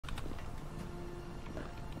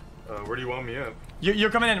Where do you want me at? You're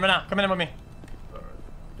coming in right now. Come in with me.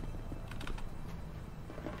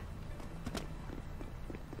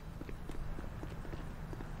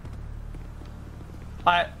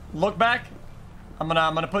 Alright, look back. I'm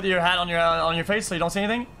gonna put your hat on your face so you don't see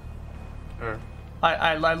anything. Alright.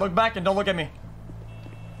 I look back and don't look at me.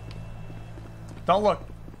 Don't look.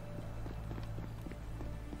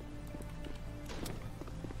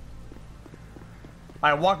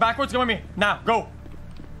 Alright, walk backwards, go with me. Now, go.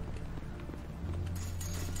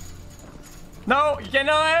 No, you can't,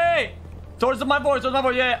 no, hey! Towards my voice,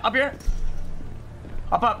 yeah, up here.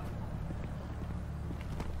 Up.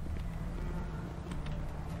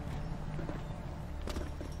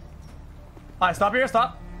 Alright, stop here,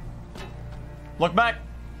 stop. Look back.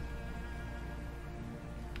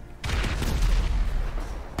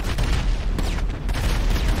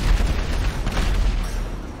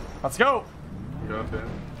 Let's go. Got that.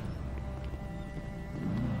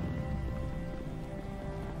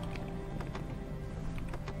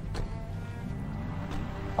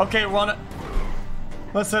 Okay, we're on a...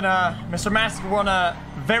 Listen, Mr. Mask, we're on a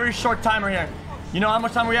very short timer here. You know how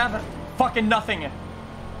much time we have? Fucking nothing.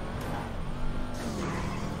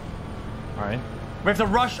 Alright. We have to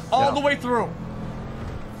rush all the way through.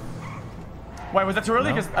 Wait, was that too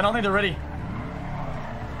early? Because I don't think they're ready.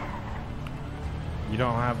 You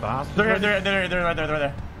don't have the hospital? They're right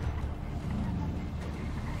there.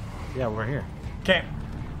 Yeah, we're here. Okay.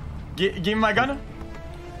 Give me my gun.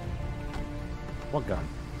 What gun?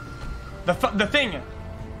 The thing.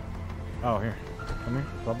 Oh, here. Come here.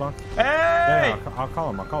 Glove box. Hey! Yeah, I'll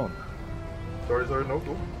call him. Sorry, no,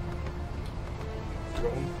 go.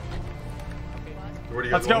 Where do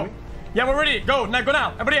you Let's guys go. want me? Yeah, we're ready. Go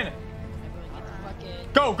now. Everybody in.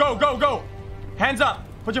 Go. Hands up.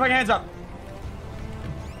 Put your fucking hands up.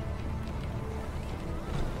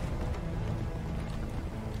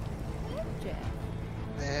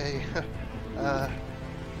 Hey,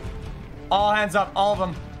 All hands up, all of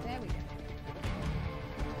them. There we go.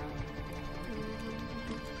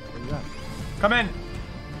 Where you at? Come in.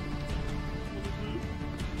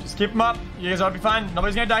 Just keep them up. You guys will be fine.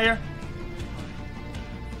 Nobody's gonna die here.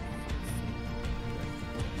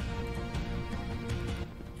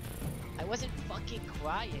 I wasn't fucking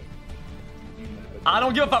crying. I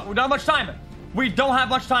don't give a fuck. We don't have much time. We don't have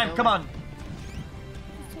much time. Come on.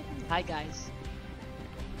 Hi, guys.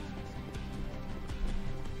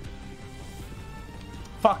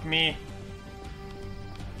 Fuck me.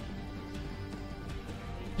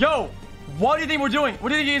 Yo, what do you think we're doing? What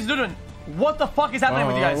do you think you guys are doing? What the fuck is happening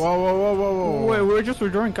with you guys? Whoa. Wait, we're just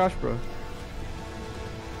withdrawing cash, bro.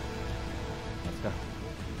 Let's go.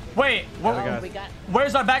 Wait,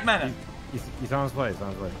 where's our back man? He's on his way.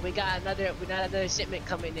 We got another shipment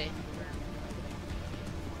coming in.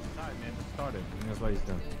 Sorry, man. It started. That's what he's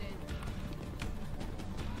doing.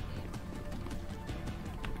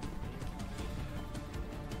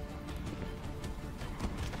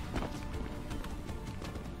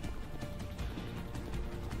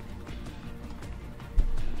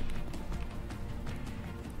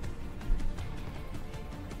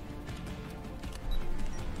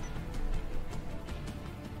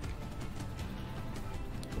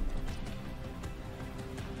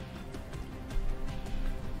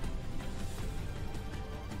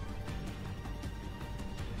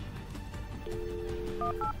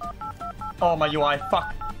 Oh, my UI.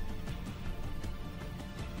 Fuck.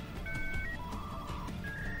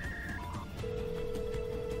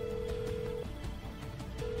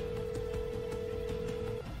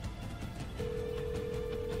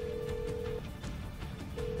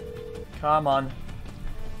 Come on.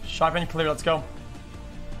 Sharp and clear. Let's go.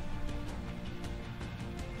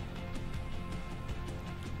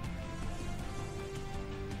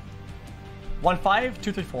 One 5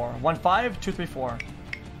 2 3 4. 1 5 2 3 4.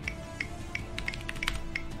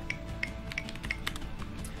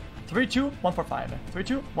 3 2 1 4 5. 3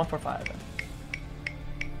 2 1 4 5.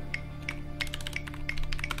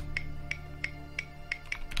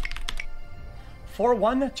 4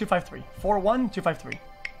 1 2 5 3. 4 1 2 5 3.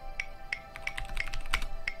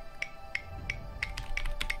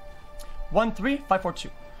 1 3 5 4 2.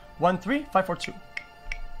 1 3 5 4 2.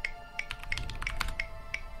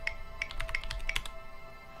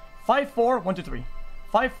 5 4 1 2 3.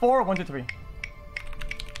 5 4 1 2 3.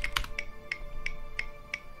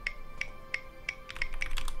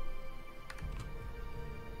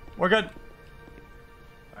 We're good.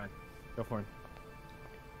 Alright, go for it.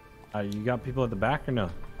 You got people at the back or no?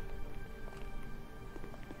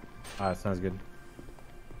 Alright, sounds good.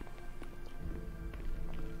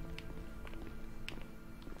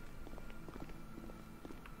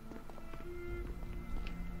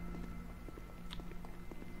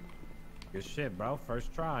 Good shit, bro.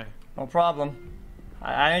 First try. No problem.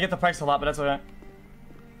 I didn't get the price a lot, but that's okay.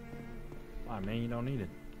 Why, man? You don't need it.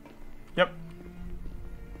 Yep.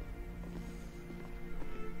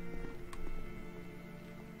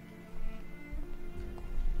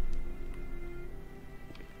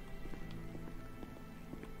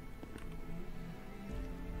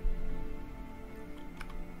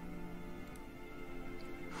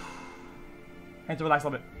 I need to relax a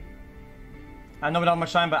little bit. I know we don't have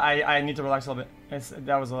much time, but I need to relax a little bit.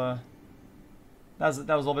 That was a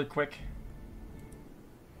little bit quick.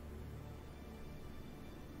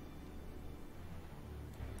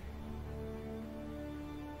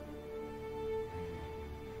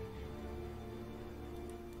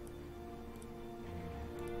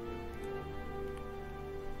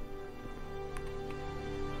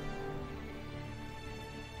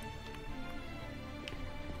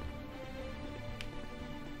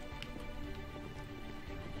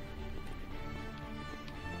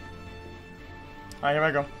 Alright, here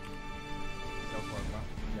I go. Go for it, bro.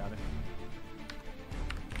 You got it.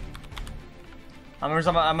 I'm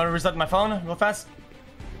gonna reset my phone real fast.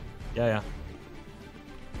 Yeah, yeah.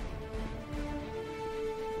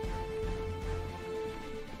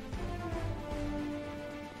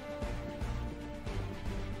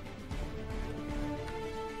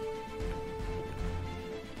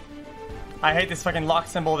 I hate this fucking lock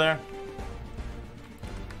symbol there.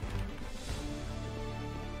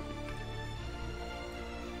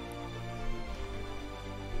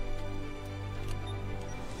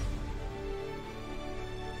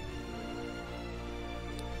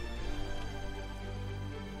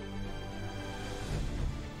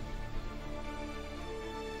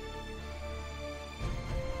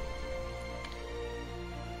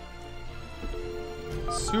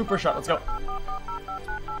 Super shot, let's go.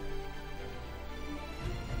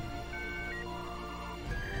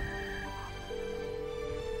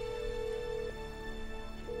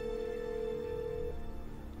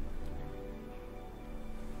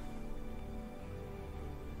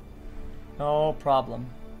 No problem.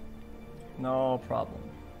 No problem.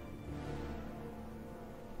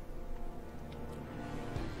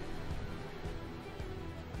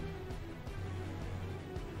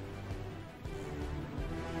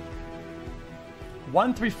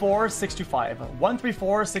 One, 3, 4, 6, 2, 5. 1, 3,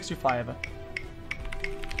 4, 6, 2, 5.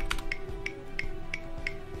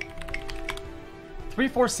 3,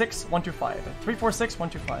 4, 6, 1, 2, 5. 3, 4, 6, 1,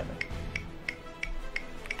 2, 5.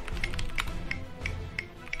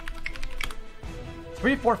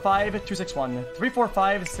 3, 4, 5, 2, 6, 1. 3, 4,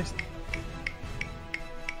 5, 6.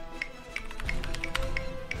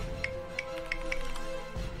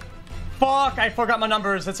 Fuck! I forgot my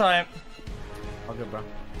numbers. It's alright. All good, bro.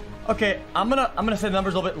 Okay, I'm gonna say the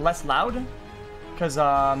numbers a little bit less loud, cause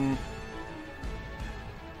I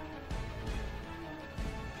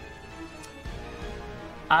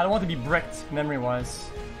don't want to be bricked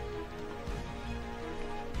memory-wise.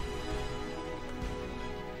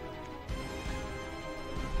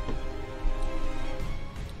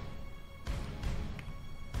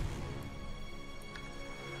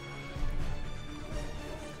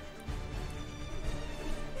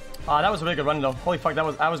 That was a really good run though. Holy fuck,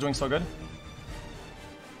 I was doing so good.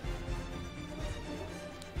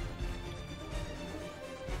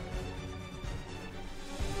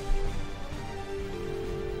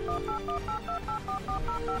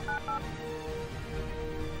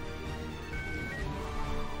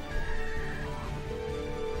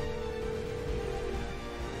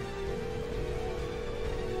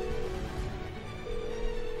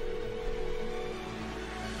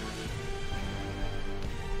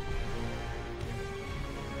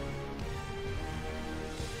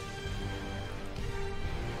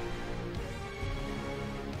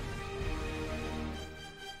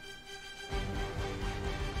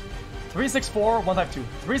 Three, 6, 4, 1, 5, 2.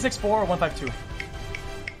 3, 6, 4, 1, 5, 2.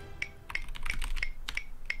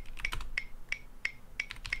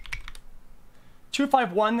 2,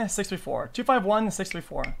 5, 1, 6, 3, 4. 2, 5, 1, 6, 3,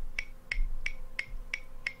 4.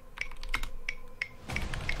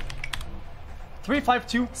 3, 5,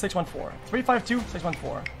 2, 6, 1, 4. 3, 5, 2, 6, 1,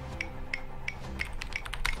 4.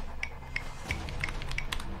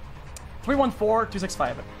 3, 1, 4, 2, 6,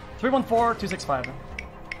 5. 3, 1, 4, 2, 6, 5.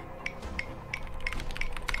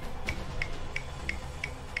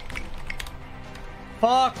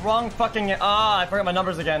 Fuck, wrong fucking. I forgot my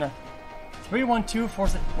numbers again. 3, 1, 2, 4,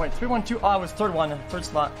 6. Wait, 3, 1, 2. I was third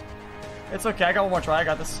slot. It's okay, I got one more try, I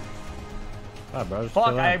got this. Ah, bro,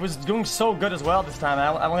 fuck, I was doing so good as well this time.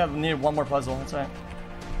 I only have needed one more puzzle, that's right.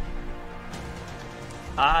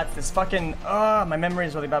 It's this fucking. My memory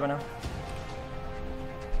is really bad right now.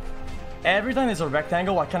 Every time there's a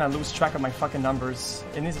rectangle, I kind of lose track of my fucking numbers.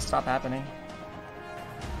 It needs to stop happening.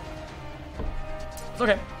 It's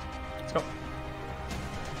okay. Let's go.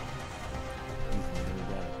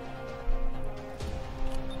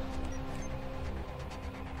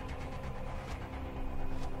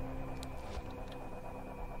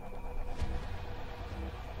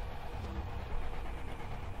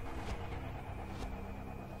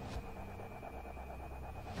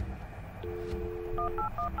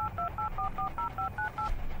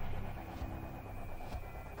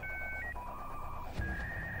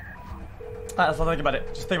 Alright, let's not think about it.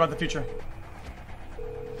 Just think about the future.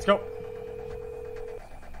 Let's go.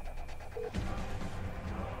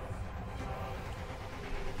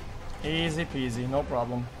 Easy peasy, no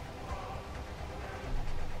problem.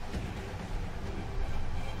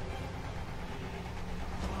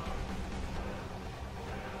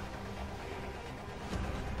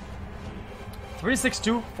 Three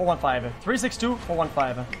 415. 362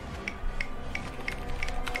 415.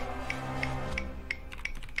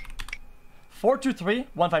 423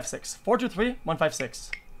 156. 423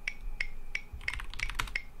 156.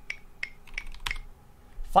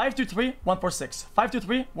 523 146.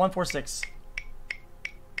 523 146.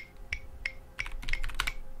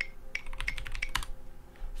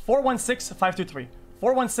 416 523.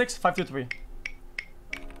 416 523.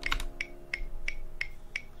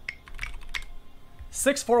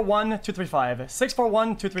 641 235.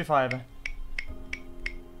 641 235.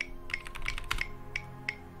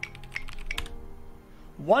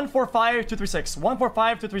 145 236.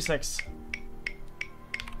 145 236.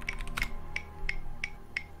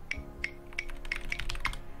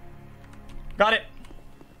 Got it.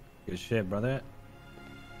 Good shit, brother.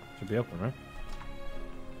 Should be open, right?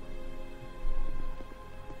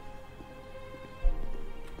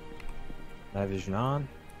 Night vision on.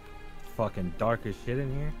 Fucking dark as shit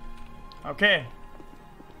in here. Okay.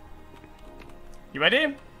 You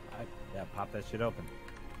ready? Yeah, pop that shit open.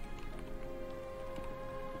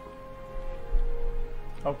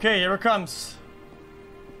 Okay, here it comes.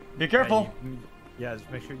 Be careful. Yeah, just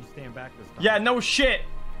make sure you stand back this time. Yeah, no shit.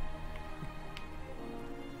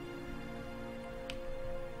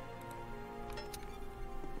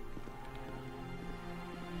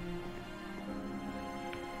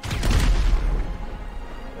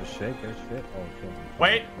 Good shit, good shit. Oh, shit.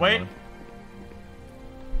 Wait, wait.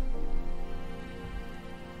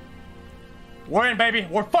 We're in, baby.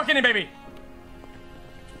 We're fucking in, baby.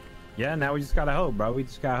 Yeah, now we just gotta hope, bro. We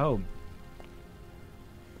just gotta hope.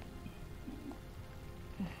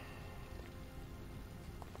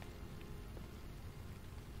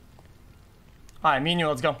 Alright, me and you,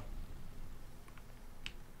 let's go.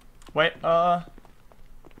 Wait, Oh,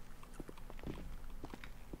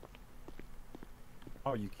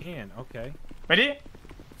 you can. Okay. ready?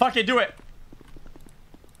 Fuck it, do it.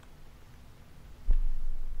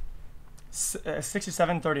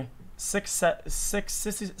 6730.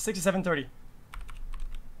 6730.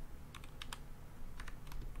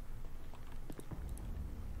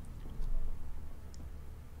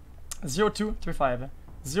 0235.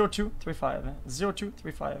 0235.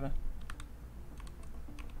 0235.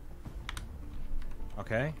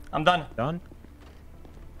 Okay. I'm done. Done?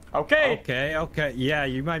 Okay. Okay. Yeah,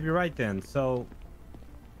 you might be right then. So.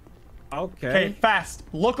 Okay. Okay, fast.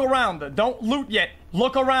 Look around. Don't loot yet.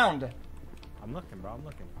 Look around. I'm looking, bro. I'm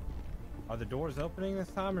looking. Are the doors opening this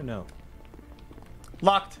time or no?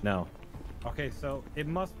 Locked. No. Okay, so it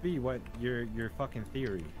must be what your fucking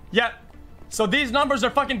theory. Yeah. So these numbers are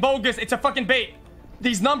fucking bogus. It's a fucking bait.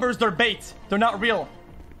 These numbers, they're bait. They're not real.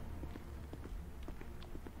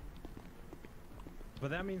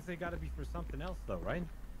 But that means they gotta be for something else though, right?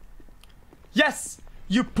 Yes.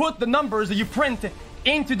 You put the numbers that you print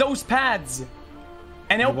into those pads.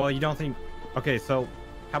 And it'll... Well, you don't think... Okay, so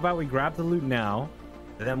how about we grab the loot now,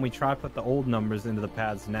 and then we try to put the old numbers into the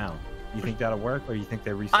pads now. You think that'll work, or you think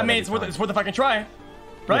they reset? I mean, it's worth a fucking try,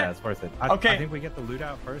 right? Yeah, it's worth it. Okay. I think we get the loot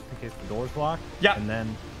out first in case the door's locked. Yeah. And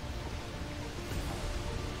then...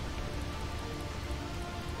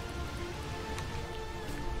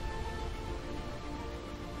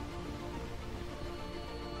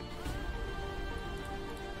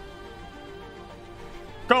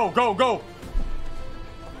 Go, go, go.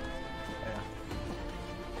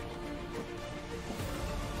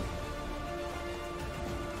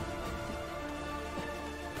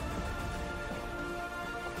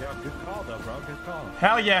 Yeah, good call though, bro. Good call.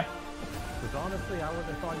 Hell yeah. Because honestly, I would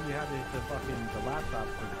have thought you had the laptop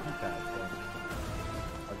for the keypad.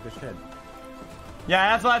 So. Good shit.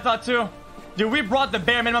 Yeah, that's what I thought too. Dude, we brought the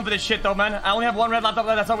bare minimum for this shit though, man. I only have one red laptop.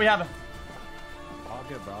 That's all we have. All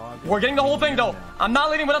good, bro. All good. We're getting the whole thing, though. Yeah. I'm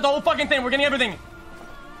not leaving without the whole fucking thing. We're getting everything.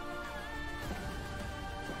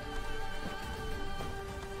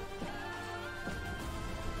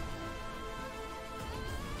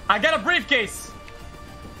 I got a briefcase.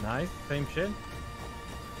 Nice. Same shit.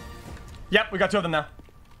 Yep, we got 2 of them now.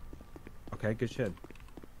 Okay, good shit.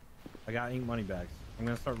 I got ink money bags. I'm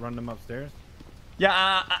gonna start running them upstairs.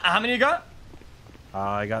 Yeah, how many you got?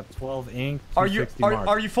 I got 12 ink. Are you 260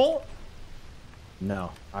 are you full?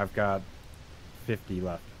 No, I've got 50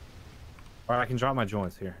 left. Or I can drop my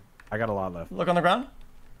joints here. I got a lot left. Look on the ground.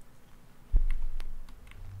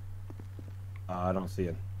 I don't see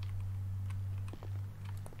it.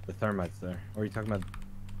 The thermite's there. Or are you talking about?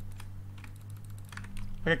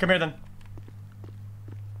 Okay, come here then.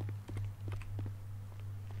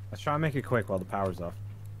 Let's try and make it quick while the power's off.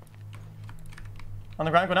 On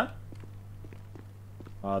the ground, go down.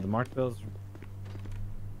 The marked bills.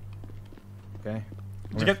 Okay. I'm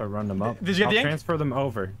you gonna get- start running them up. did you get I'll the ink? transfer them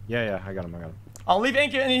over. Yeah, I got them. I'll leave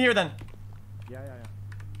ink in here then. Yeah.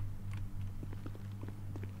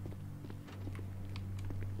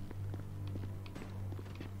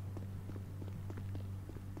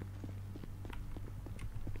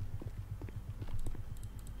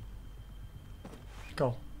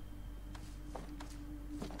 Go.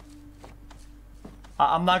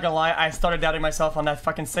 I'm not gonna lie, I started doubting myself on that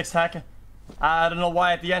fucking 6 hack. I don't know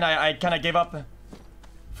why at the end I kind of gave up.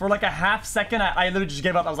 For like a half second, I literally just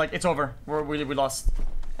gave up. I was like, it's over. We lost.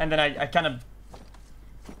 And then I kind of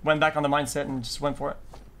went back on the mindset and just went for it.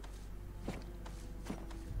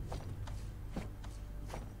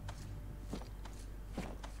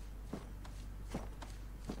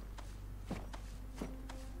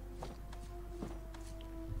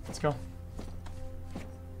 Let's go.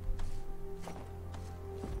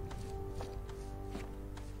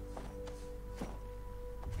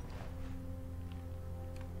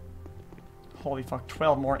 Holy fuck,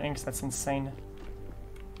 12 more inks, that's insane.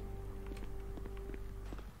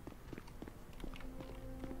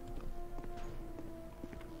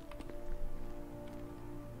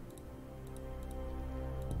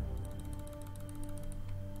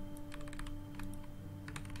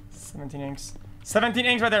 $17 inks. 17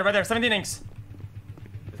 inks right there, 17 inks.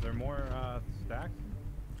 Is there more stacks?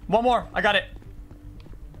 One more, I got it.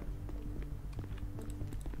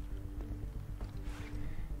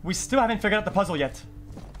 We still haven't figured out the puzzle yet.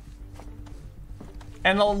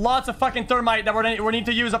 And lots of fucking thermite that we need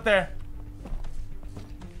to use up there.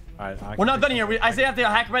 Alright, We're not done here. I say I have to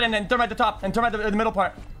hack red and then thermite the top and thermite the middle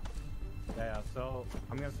part. Yeah, so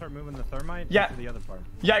I'm gonna start moving the thermite Yeah. into the other part.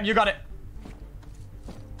 Yeah, you got it.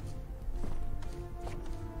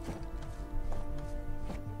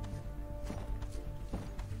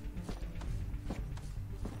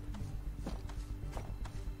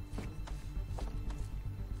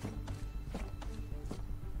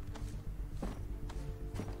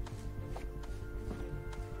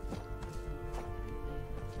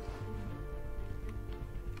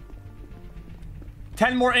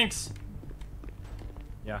 Ten more inks.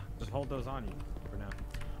 Yeah, just hold those on you for now.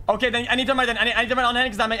 Okay, then I need thermite then. I need thermite on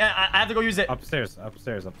hand because I have to go use it. Upstairs.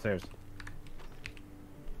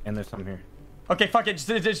 And there's some here. Okay, fuck it.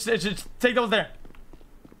 Just take those there.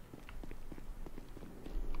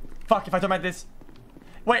 Fuck, if I thermite this.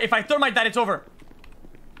 Wait, if I thermite that, it's over.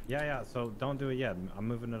 Yeah, so don't do it yet. I'm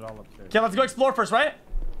moving it all upstairs. Okay, let's go explore first, right?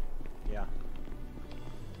 Yeah.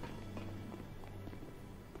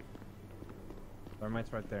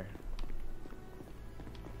 Thermite's right there.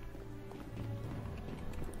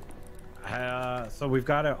 So we've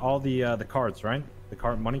got all the cards, right? The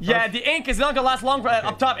card money cards? Yeah, the ink is not gonna last long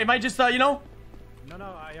up top. It might just, you know? No,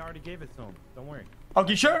 I already gave it to him. Don't worry.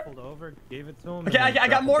 Okay, sure? Pulled over, gave it to him. Okay, and I got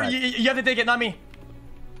dropped it more. back. You have to take it, not me.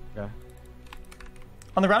 Okay.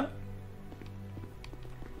 On the ground?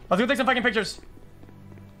 Let's go take some fucking pictures.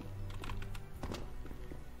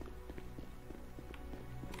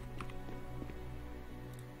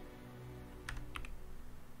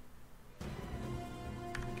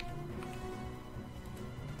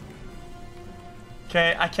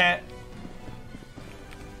 Okay, I can't.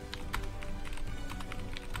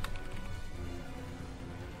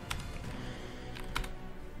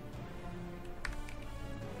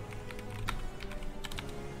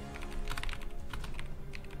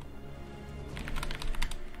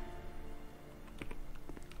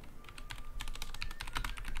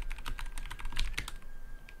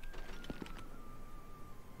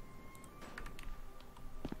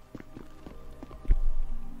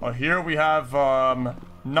 Well, here we have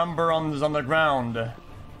number on the ground.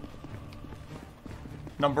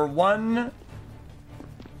 Number 1,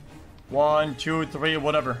 1, 2, 3,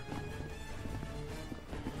 whatever.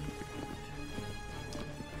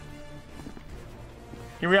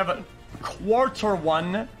 Here we have a quarter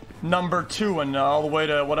one, number 2, and all the way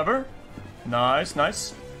to whatever. Nice,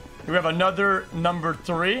 nice. Here we have another number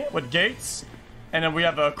 3 with gates. And then we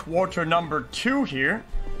have a quarter number 2 here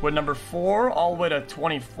with number 4 all the way to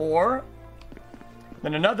 24.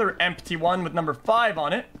 Then another empty one with number 5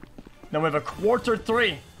 on it. Then we have a quarter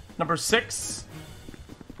 3, number 6.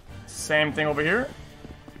 Same thing over here.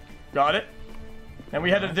 Got it. Then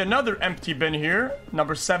we had another empty bin here,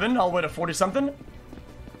 number 7 all the way to 40 something.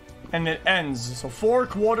 And it ends. So 4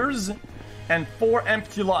 quarters and 4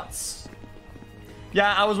 empty lots.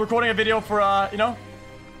 Yeah, I was recording a video for, you know,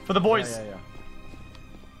 for the boys. Yeah.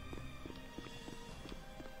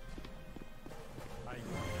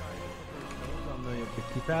 On the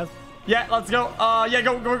keypads? Yeah, let's go. Yeah,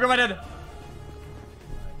 go right ahead.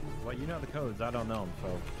 Well, you know the codes. I don't know them,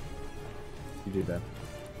 so you do that.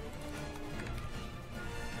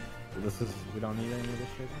 So we don't need any of this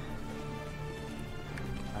shit.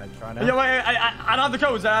 Alright, try now. Yo, wait, I don't have the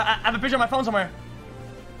codes. I have a picture on my phone somewhere.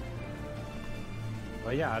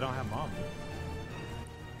 Well, yeah, I don't have mom.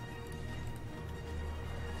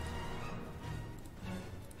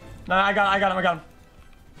 No, I got him.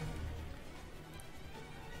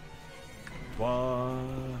 Well,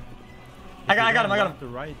 I got him. left to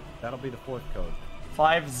right, that'll be the 4th code.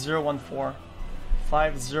 5014.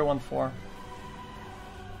 5014.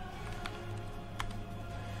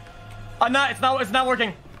 No, it's not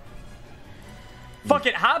working. Fuck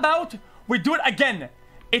it. How about we do it again?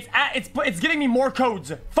 It's giving me more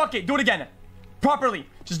codes. Fuck it. Do it again. Properly.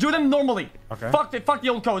 Just do them normally. Okay. Fuck the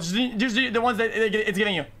old codes. Just do the ones that it's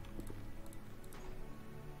giving you.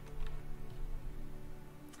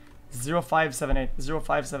 0578.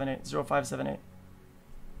 0578. 0578.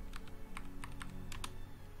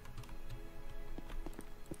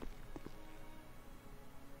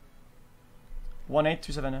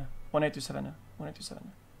 1827. 1827.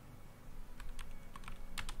 1827.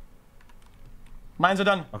 Mines are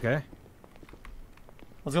done. Okay.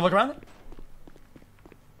 Let's go look around.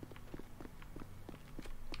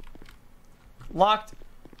 Locked.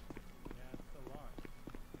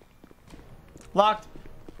 Locked.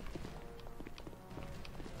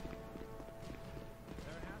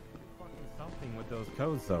 There has to be fucking something with those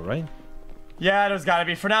codes, though, right? Yeah, there's gotta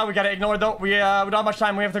be. For now, we gotta ignore it, though. We don't have much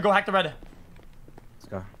time. We have to go hack the red. Let's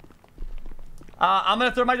go. I'm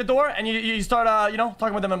gonna thermite the door, and you start, you know,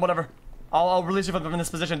 talking with them and whatever. I'll release you from this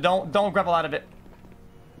position. Don't grapple out of it.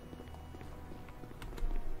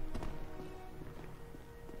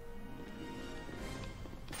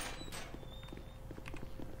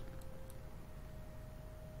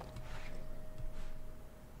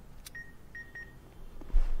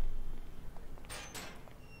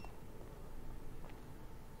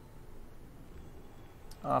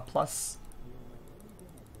 Plus.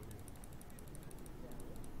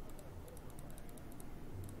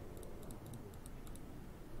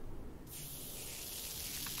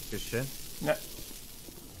 Good shit. Yeah.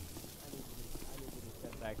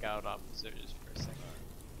 Get back out, officer, just for a second.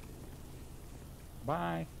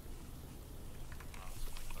 Bye.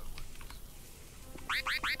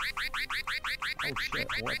 Oh shit,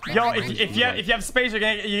 what? Yo, if you have space,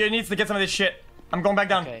 you need to get some of this shit. I'm going back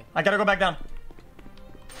down. Okay. I gotta go back down.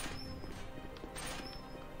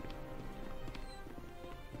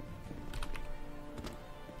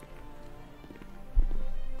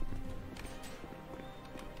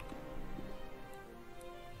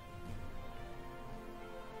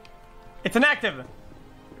 It's inactive.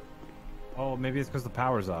 Oh, maybe it's because the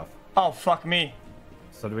power's off. Oh, fuck me.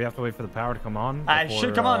 So do we have to wait for the power to come on? I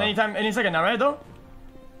should come on anytime, any second now, right, though?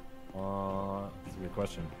 That's a good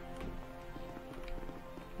question.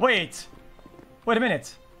 Wait a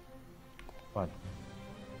minute. What?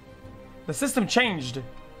 The system changed.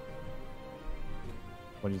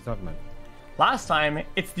 What are you talking about? Last time,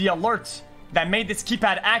 it's the alert that made this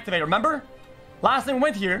keypad activate, remember? Last time we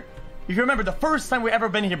went here, if you remember, the first time we ever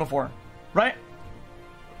been here before, right? Yeah.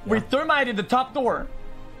 We thermited the top door.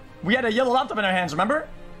 We had a yellow laptop in our hands, remember?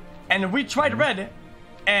 And we tried red,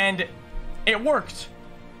 and it worked.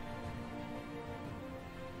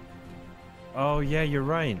 Oh yeah, you're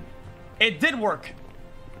right. It did work.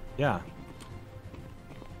 Yeah.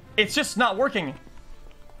 It's just not working.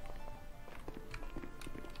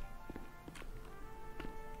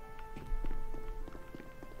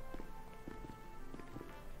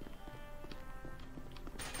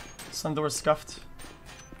 Sun door scuffed.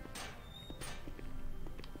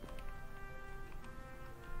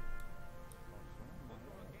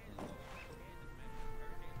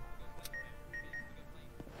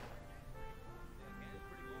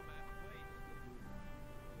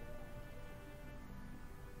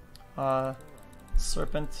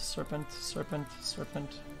 Serpent, serpent, serpent,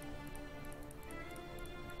 serpent.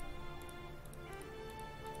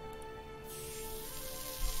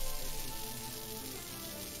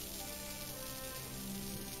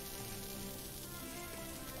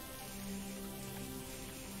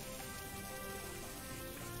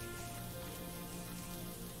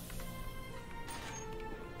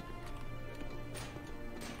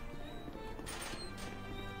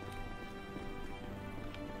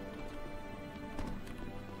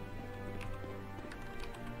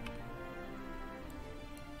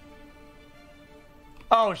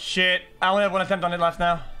 Oh shit, I only have one attempt on it left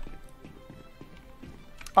now.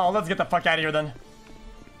 Oh, let's get the fuck out of here then.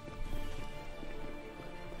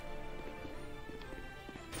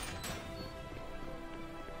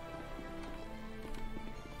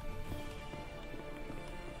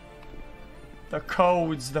 The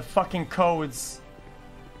codes, the fucking codes.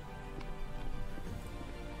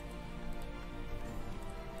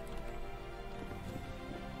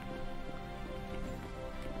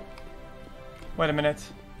 Wait a minute.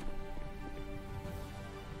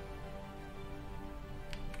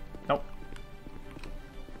 Nope.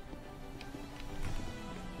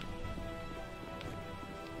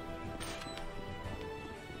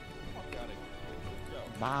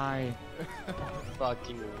 Bye.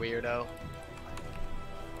 Fucking weirdo.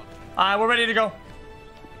 Alright, we're ready to go.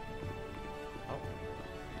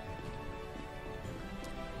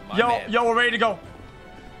 Yo, we're ready to go.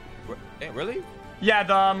 Hey, really? Yeah,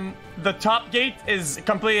 the top gate is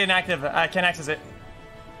completely inactive. I can't access it.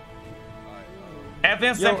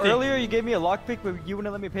 Everything's empty. Earlier you gave me a lockpick, but you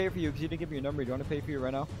wouldn't let me pay for you because you didn't give me your number. Do you want to pay for you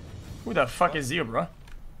right now? Who the fuck is you, bro?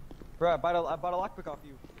 Bro, I bought a lockpick off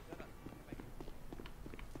you.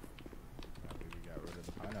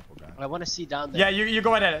 I want to see down there. Yeah, you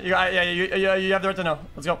go ahead. You have the right to know.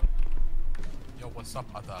 Let's go. Yo, what's up,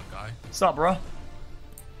 other guy? What's up, bro?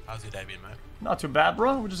 How's your day been, mate? Not too bad,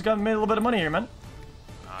 bro. We just got made a little bit of money here, man.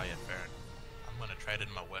 Ah, yeah, fair enough. I'm gonna trade in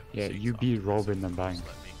my work. Yeah, you be robbing the bank.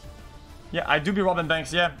 Yeah, I do be robbing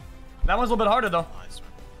banks, yeah. That one's a little bit harder, though. Nice,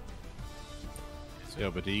 man. Yo,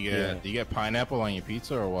 but do you get pineapple on your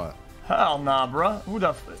pizza or what? Hell nah, bro. Who the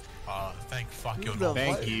f... Thank fuck you.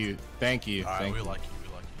 Thank you. Alright, we like you.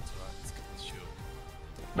 It's alright. Let's chill.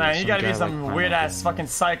 Man, you gotta be guy some like weird-ass pineapple, fucking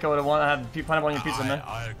psycho to want to have pineapple on your pizza, man.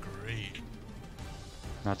 I agree.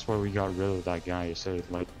 That's why we got rid of that guy who said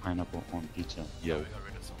like pineapple on pizza. Yeah, we got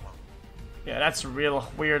rid of someone. Yeah, that's real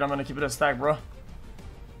weird. I'm gonna keep it a stack, bro.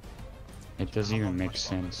 It doesn't even make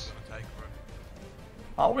sense.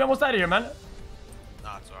 Oh, we almost out of here, man.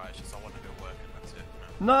 Nah, it's alright. It's just I want to go work and that's it,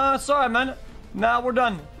 man. No, it's alright, man. Nah, we're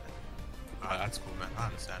done. Alright, that's cool, man. I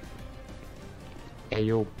understand. Hey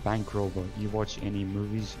yo, bank robber, you watch any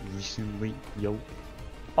movies recently, yo?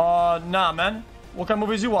 Nah, man. What kind of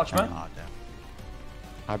movies you watch, man? Ah, damn.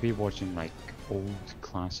 I be watching like old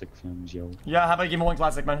classic films, yo. Yeah, how about give me one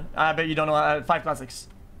classic, man? I bet you don't know 5 classics.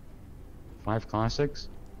 5 classics?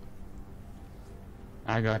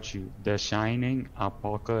 I got you. The Shining,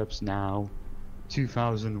 Apocalypse Now,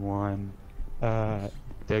 2001, the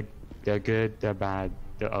Good, the Bad,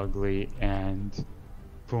 the Ugly, and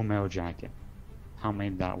Full Metal Jacket. How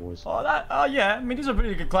many that was? Oh, yeah. I mean, these are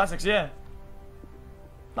pretty good classics, yeah.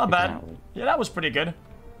 Not bad. Exactly. Yeah, that was pretty good.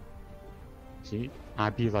 See,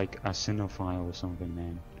 I'd be like a cinephile or something,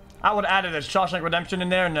 man. I would add it as Shawshank Redemption in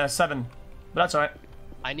there and 7. But that's alright.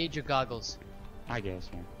 I need your goggles. I guess,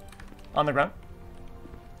 man. On the ground.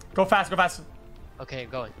 Go fast, go fast. Okay,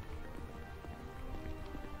 going.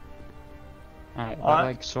 But Alright.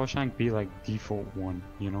 like Shawshank be like default 1,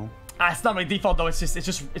 you know? It's not my default though. It's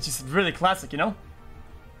just really classic, you know?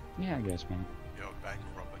 Yeah, I guess, man. Yo, bank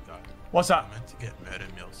robber guy. What's up? I meant to get murder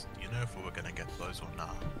meals. Do you know if we were gonna get those or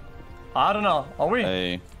not? I don't know. Are we?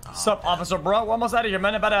 Hey. Sup, officer, bro? We're almost out of here,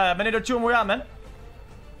 man. About a minute or two and we're out, man.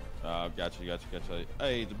 Gotcha.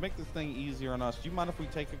 Hey, to make this thing easier on us, do you mind if we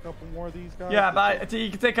take a couple more of these guys? Yeah, but you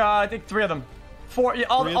can take I think 3 of them. 4. Yeah,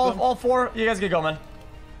 all 4. You guys can go, man.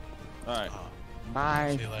 All right.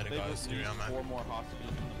 Bye. See you later, guys. See you around, man. 4 more hostages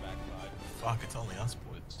on the backside. Fuck, it's only us,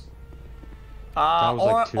 boys. was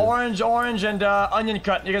like 2. Orange, and onion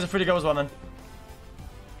cut. You guys are free to go as well, man.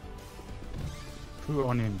 Who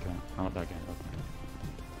onion gun? Oh, that guy.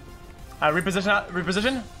 Okay.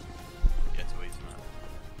 Reposition. Get to easy,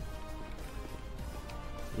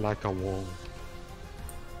 man. Like a wall.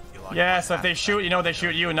 You like Yeah, my so if hat, they man? shoot, you know, they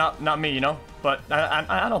shoot you, not me, you know. But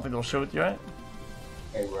I don't think they'll shoot you, right?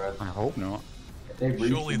 Hey, bro. I hope not. If they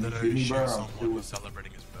breach Surely and they you don't shoot me, shoot bro, I'm someone through. who's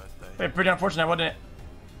celebrating his birthday. Hey, pretty unfortunate, wouldn't it?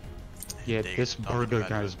 Yeah, Indeed. this Don't burger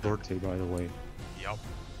matter. guy's birthday, by the way. Yup.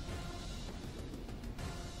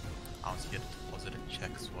 pounds here to deposit a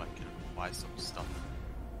check so I can buy some stuff.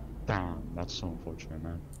 Damn, that's so unfortunate,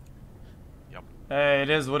 man. Yep. Hey, it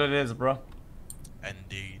is what it is, bro.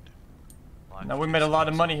 Indeed. Now we made a lot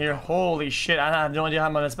of money here. Holy shit! I have no idea how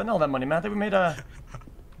I'm gonna spend all that money, man. I think we made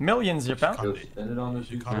millions here, pal. Yo, spend it on the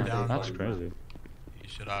should come down. That's crazy. You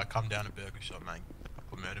should come down to Burger Shop, man. A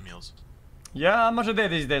couple of murder meals. Yeah, how much are they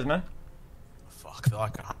these days, man? Fuck, they're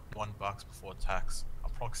like $1 before tax.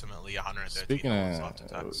 Approximately $130 Speaking after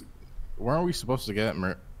of, tax. weren't we supposed to get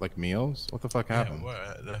like meals? What the fuck happened?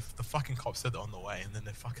 Yeah, the fucking cops said they're on the way, and then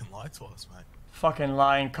they fucking lied to us, mate. Fucking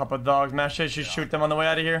lying couple of dogs, man. Should shoot them on the way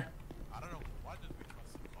out of here. I don't know why did we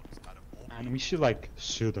trust the cops out of all. And we should like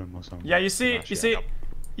sue them or something. Yeah, you see,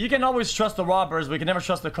 you can always trust the robbers, but you can never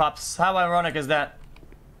trust the cops. How ironic is that?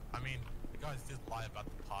 I mean, you guys did lie about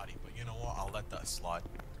the party, but you know what? I'll let that slide.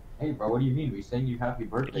 Hey, bro, what do you mean? We sang you happy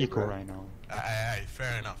birthday, Equal bro. right now. Hey,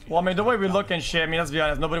 fair enough. Well, I mean, the way we look and shit, I mean, let's be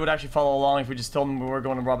honest, nobody would actually follow along if we just told them we were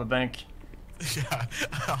going to rob a bank. Yeah,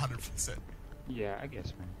 100%. Yeah, I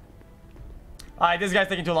guess, man. Alright, this guy's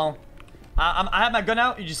taking too long. I have my gun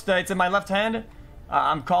out. You just, it's in my left hand.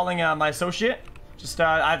 I'm calling my associate. Just,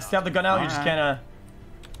 I still have the gun out. You just can't,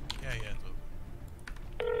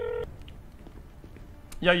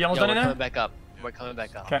 Yo, you almost done we're in there? coming back up. We're coming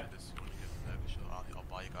back up. Okay. I'll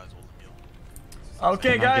buy you guys all the meal.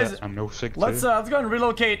 Okay, guys. I'm no sick Let's go and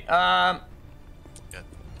relocate.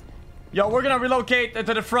 Yo, we're gonna relocate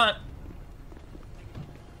to the front.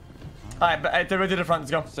 Alright, to the front.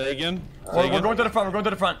 Let's go. Say again. We're going to the front. We're going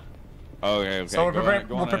to the front. Okay, okay. So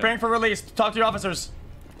we're preparing for release. Talk to your officers.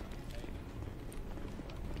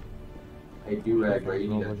 Hey, do-rag, bro, you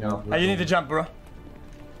need to jump. You need to jump, bro.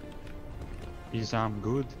 Is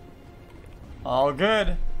good? All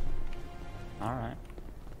good. Alright.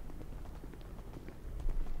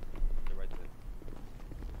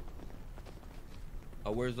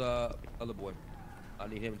 Where's other boy? I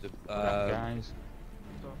need him to. Guys.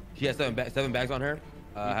 She has seven bags on her.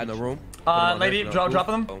 Had no room. Lady, drop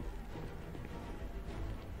them. Oh.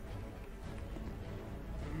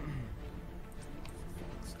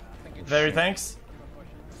 Very thanks.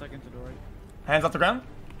 Second to the right. Hands off the ground.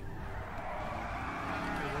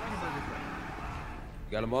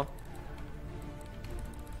 You got them all?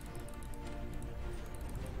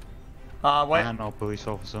 Wait. I'm no police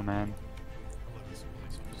officer, man.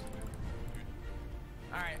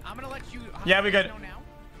 Alright, I'm gonna let you. Yeah, we good.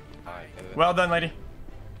 Well done, lady.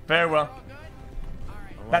 Very well.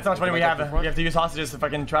 That's how much money we have. We have to use hostages to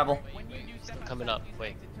fucking travel. Coming up.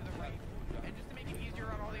 Wait. And just to make it easier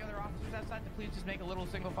on all the other officers outside, to please just make a little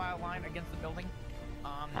single file line against the building.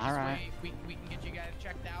 This Alright. way we can get you guys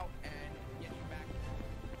checked out and get you back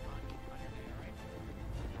on your day, alright?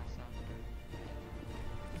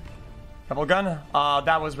 Double gun.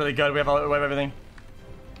 That was really good. We have everything.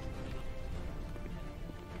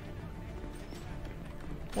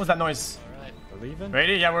 What was that noise? Alright. We're leaving?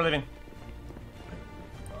 Ready? Yeah, we're leaving.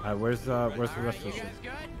 Where's the rest of the You guys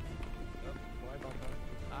good?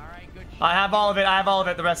 Alright, good shit. I have all of it. I have all of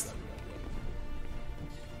it. The rest.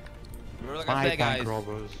 Remember, like I said, guys.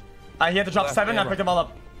 robbers. He had to drop 7. I picked them all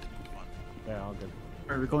up. Yeah, all good.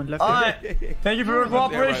 Are we going left? Alright. Thank you for your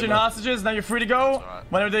cooperation, hostages. Now you're free to go.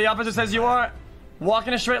 Whenever the officer says you are, walk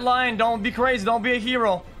in a straight line. Don't be crazy. Don't be a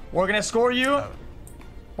hero. We're gonna escort you.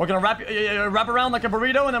 We're gonna wrap around like a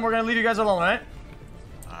burrito, and then we're gonna leave you guys alone, right?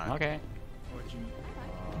 Okay.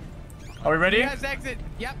 Are we ready? You guys exit.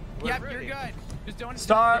 Yep, you're good. Just don't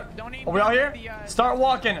Start. Don't Are we all here? Start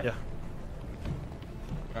walking. Yeah.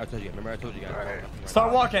 I told you. Remember, I told you guys.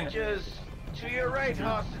 Start walking. To your right,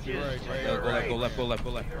 hostages. Go left.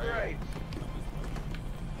 Right.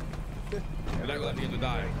 You're not gonna let me in to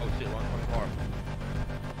die. Oh shit, wrong car.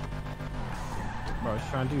 Bro, what you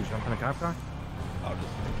trying to do? Jump in a cop car? I'll just.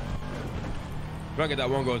 Try to get that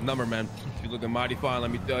one girl's number, man. She's looking mighty fine,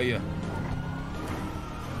 let me tell you.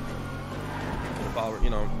 Follow her, you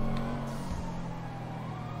know.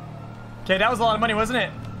 Okay, that was a lot of money, wasn't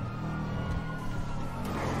it?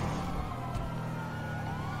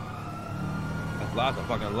 That's lots of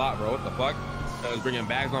fucking lot, bro. What the fuck? I was bringing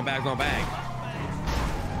bags on bags on bags.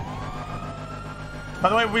 By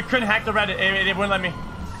the way, we couldn't hack the Reddit. It wouldn't let me.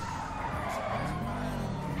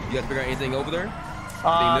 You guys figure out anything over there?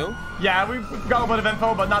 Anything new? Yeah, we got a bit of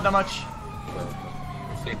info, but not that much.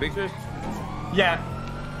 Take pictures? Yeah.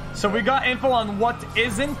 So we got info on what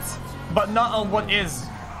isn't, but not on what is.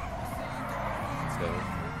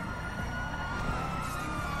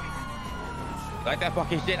 Like that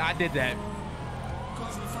fucking shit, I did that.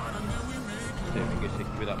 Shit, good shit,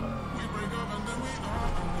 keep it up, man.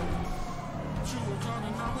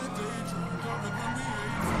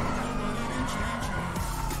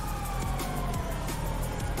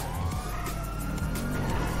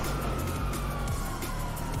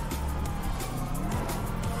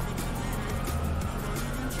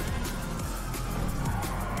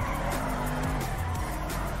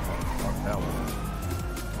 hell.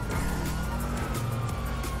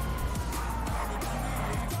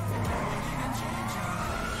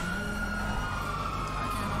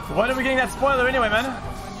 When are we getting that spoiler anyway, man?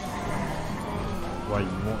 What,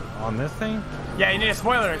 you want on this thing? Yeah, you need a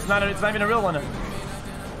spoiler. It's not even a real one.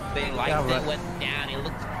 They liked it went down. It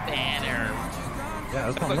looks better. Yeah,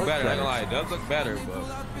 this It one looks looks better. I better. don't lie. It does look better, but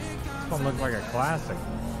This one looks like a classic.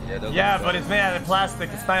 yeah, it does Yeah, look but it's made out of plastic.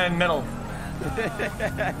 It's not in metal.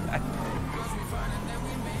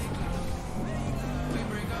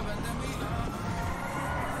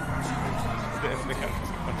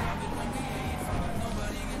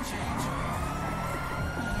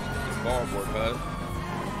 cardboard, cuz.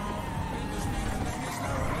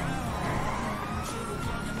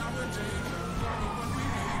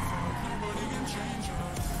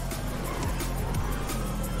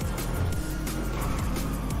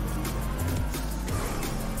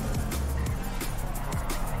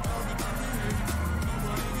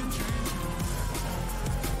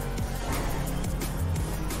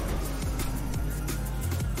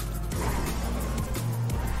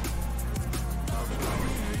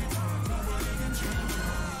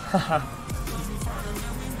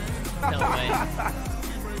 No way.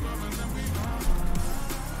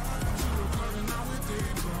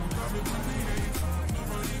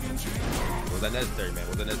 Was that necessary, man?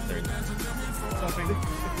 Was that necessary?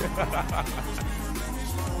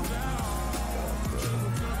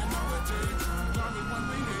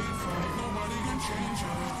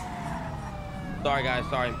 Sorry, guys.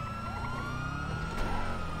 Sorry.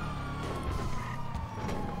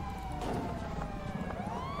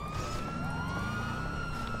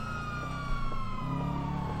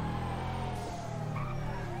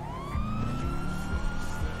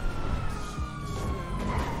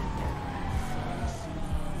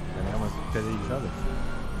 Pity each other.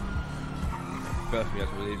 Trust me,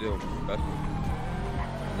 that's what they do. Trust me.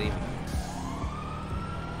 Believe me.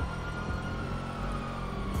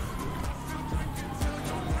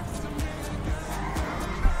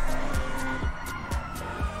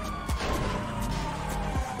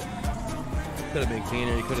 Could have been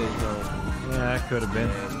cleaner. You could have, Yeah, it could have been.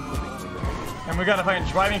 And we got a fucking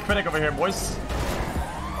driving critic over here, boys.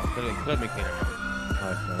 Could have been cleaner.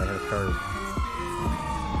 Nice, man. They hit a curve.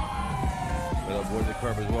 But avoid the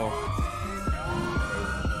curve as well.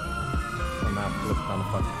 Somehow flipped on the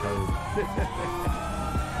fucking curve.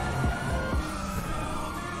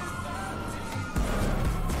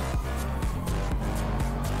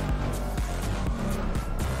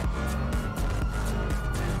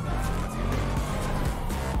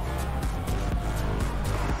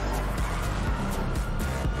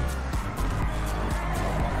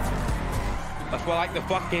 That's what I like to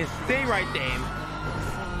fucking say right there.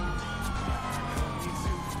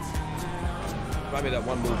 Remind me of that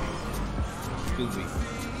one movie. Scooby.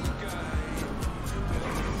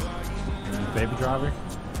 Baby Driver?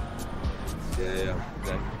 Yeah.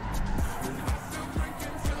 Exactly.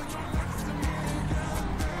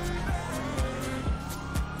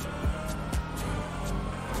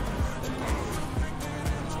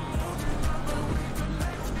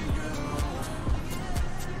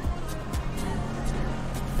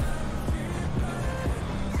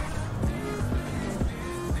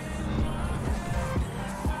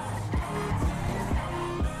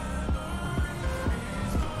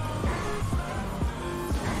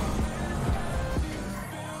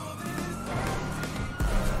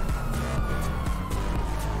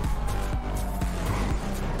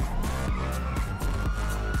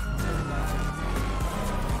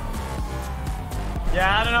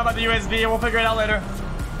 Yeah, I don't know about the USB. We'll figure it out later.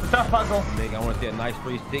 It's a tough puzzle. I want to see a nice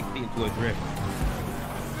 360 into a drift.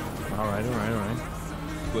 Alright.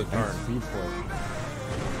 Good turn. Speed for it.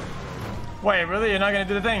 Wait, really? You're not gonna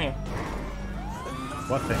do the thing?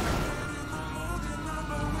 What thing?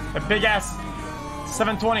 A big ass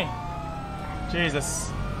 720. Jesus.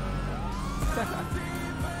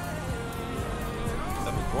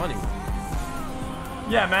 720.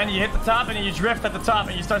 Yeah, man, you hit the top and you drift at the top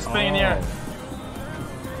and you start spinning in the air.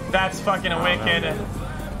 That's fucking wicked. No,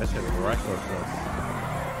 that shit is reckless.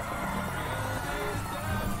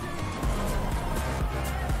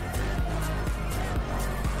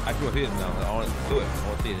 I feel it now. I want to do it. I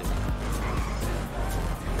want to see it.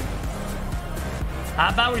 How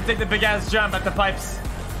about we take the big ass jump at the pipes?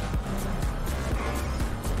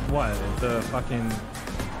 What? The fucking...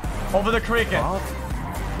 Over the creek. Oh.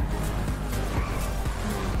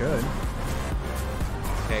 Good.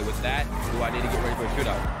 Okay, with that, do I need to get ready for a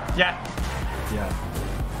shootout? Yeah. Yeah.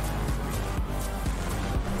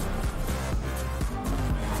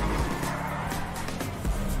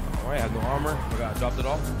 Alright, I have no armor. I dropped it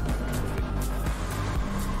all.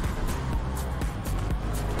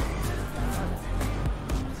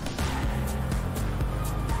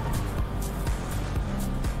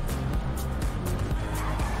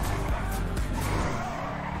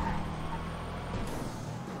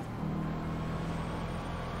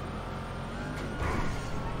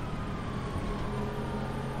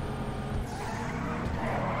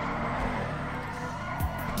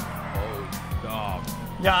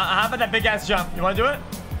 Yeah, how about that big ass jump? You wanna do it?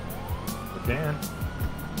 We can.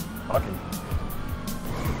 Fucking.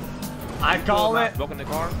 I call it. Smoking the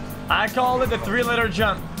car. I call it the 3-liter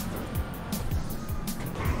jump.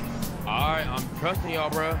 Alright, I'm trusting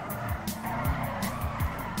y'all, bro.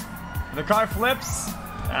 The car flips,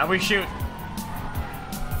 and we shoot.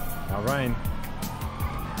 All right.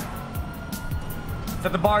 It's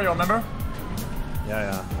at the barrio, remember?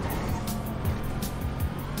 Yeah.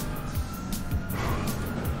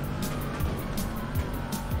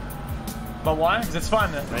 But why? Because it's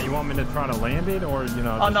fun. Now you want me to try to land it, or you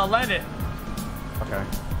know? Oh no, land it. Okay.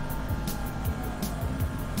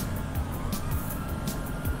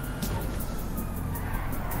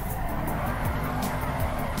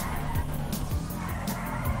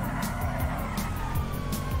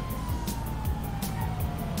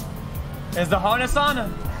 Is the harness on?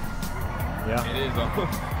 Yeah. It is, though.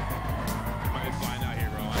 I'm flying out here,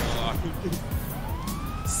 bro. I ain't gonna lie.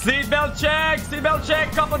 Seatbelt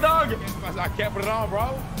check, couple dog. I can't put it on,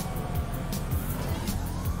 bro.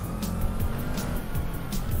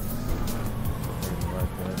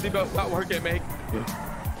 Seatbelt's not working, mate.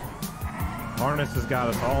 Harness has got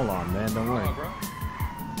us all on, man. Don't worry.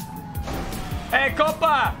 Hey,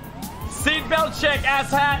 compa! Seatbelt check,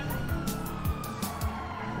 asshat.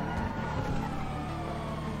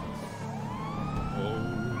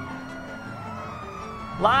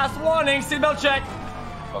 Last warning, seatbelt check.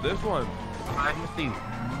 Oh, this one. Alright, let's see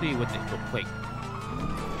what this real quick.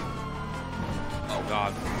 Oh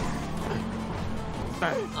God.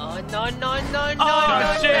 Oh no!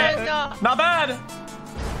 Oh shit! No. Not bad.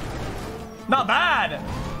 Not bad.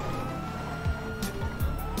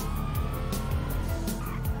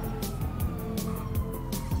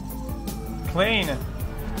 Clean.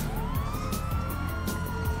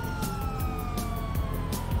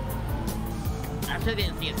 Actually,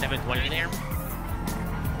 didn't see a 720 there.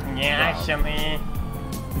 Yeah, actually.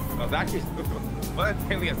 Oh, it's actually. What?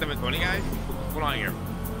 Technically a 720, guys. What's going on here?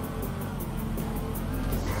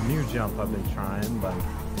 New jump I've been trying, but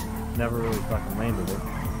never really fucking landed it.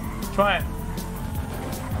 Try it.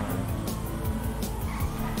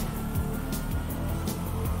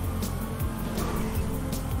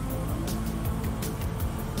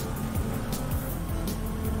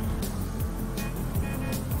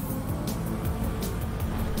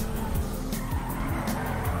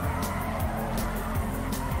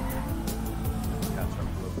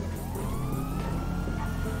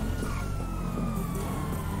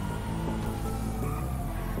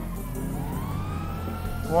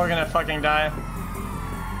 We're gonna fucking die. I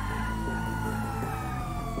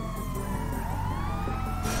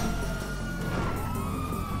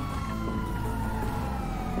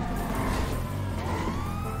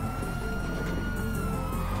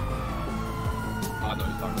know what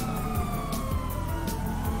you're talking about.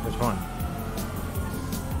 Which one?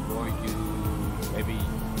 Going to maybe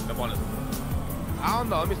jump on this. I don't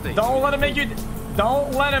know. Let me see. Don't let him make you.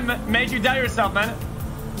 Don't let him make you doubt yourself, man.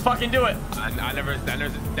 Fucking do it. I never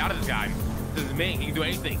doubted this guy. This is me. He can do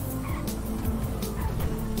anything.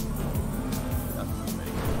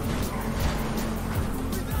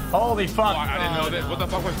 Holy fuck. Oh, I didn't know this. What the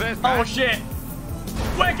fuck was this, man? Oh shit.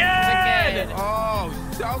 Wicked! Oh,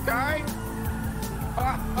 okay.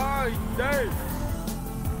 Oh, dang.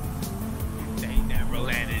 They never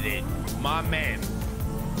landed it. My man.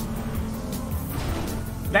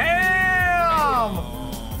 Damn!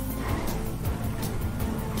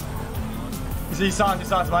 He saw it's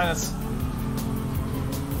minus.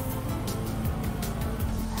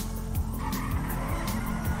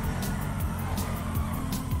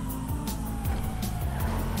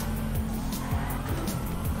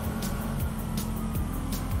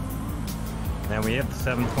 Man, we hit the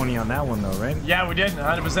 720 on that one though, right? Yeah, we did.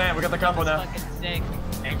 100%. We got the combo now. Fucking sick.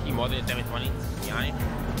 Actually, more than 720. Behind.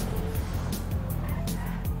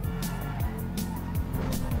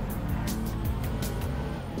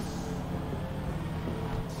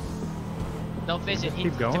 Don't fish it. He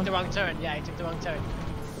Keep going. took the wrong turn. Yeah, he took the wrong turn.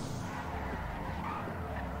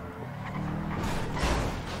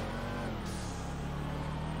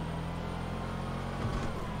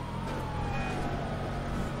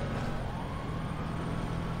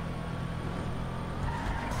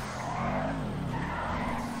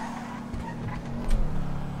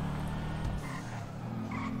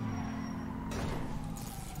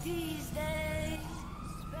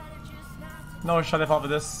 No, shut the fuck up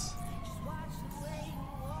with this.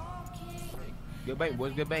 Good bank,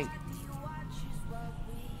 boys. Good bank.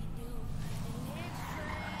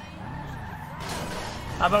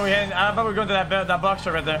 How about we go to that box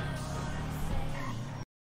right there?